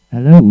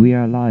Hello, we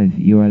are live.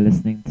 You are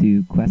listening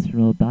to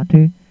Questionable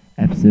Banter,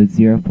 episode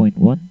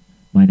 0.1.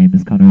 My name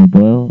is Conor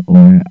O'Boyle,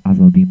 or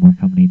as I'll be more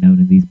commonly known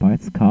in these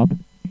parts, Cobb.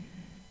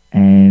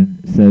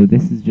 So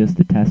this is just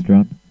a test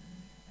run,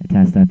 a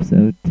test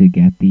episode to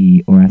get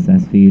the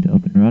RSS feed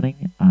up and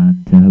running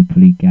and to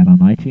hopefully get on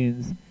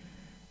iTunes.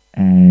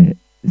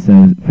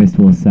 So first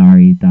of all,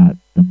 sorry that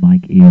the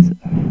mic is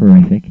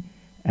horrific.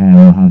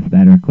 We'll have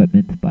better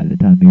equipment by the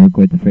time we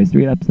record the first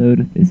real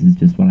episode. This is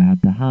just what I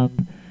had to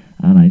hand,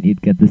 and I need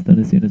to get this done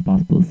as soon as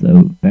possible,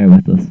 so bear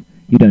with us.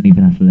 You don't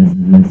even have to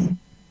listen to this.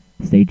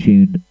 Stay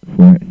tuned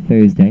for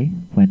Thursday,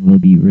 when we'll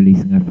be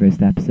releasing our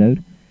first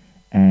episode.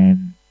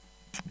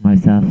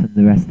 Myself and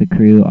the rest of the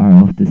crew are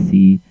off to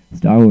see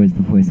Star Wars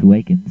The Force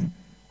Awakens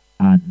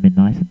at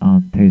midnight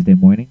on Thursday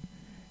morning.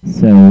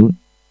 So,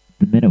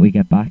 the minute we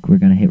get back, we're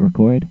going to hit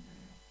record,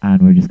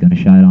 and we're just going to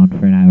shout on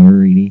for an hour,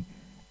 really,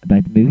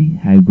 about the movie,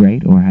 how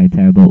great or how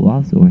terrible it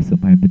was, or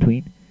somewhere in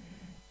between.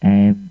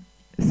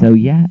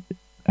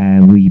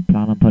 We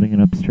plan on putting it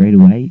up straight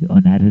away,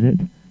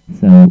 unedited,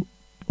 so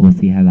we'll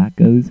see how that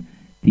goes.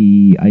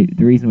 The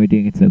reason we're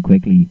doing it so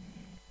quickly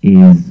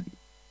is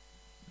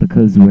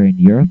because we're in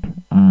Europe,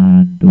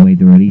 and the way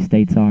the release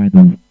dates are, and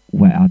the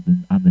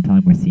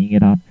time we're seeing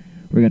it at,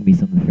 we're going to be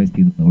some of the first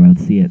people in the world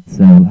to see it,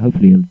 so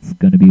hopefully it's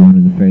going to be one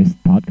of the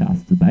first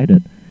podcasts about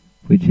it,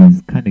 which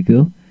is kind of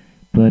cool.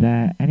 But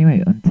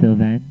anyway, until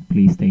then,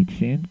 please stay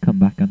tuned. Come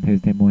back on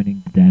Thursday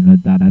morning to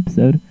download that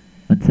episode.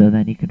 Until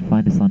then, you can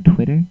find us on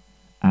Twitter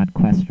at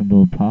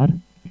QuestionablePod,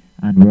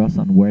 and we're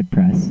also on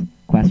WordPress,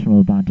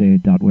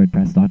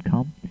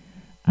 questionablebanter.wordpress.com,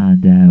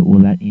 and we'll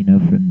let you know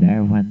from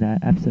there when the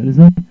episode is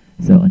up.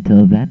 So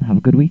until then, have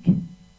a good week.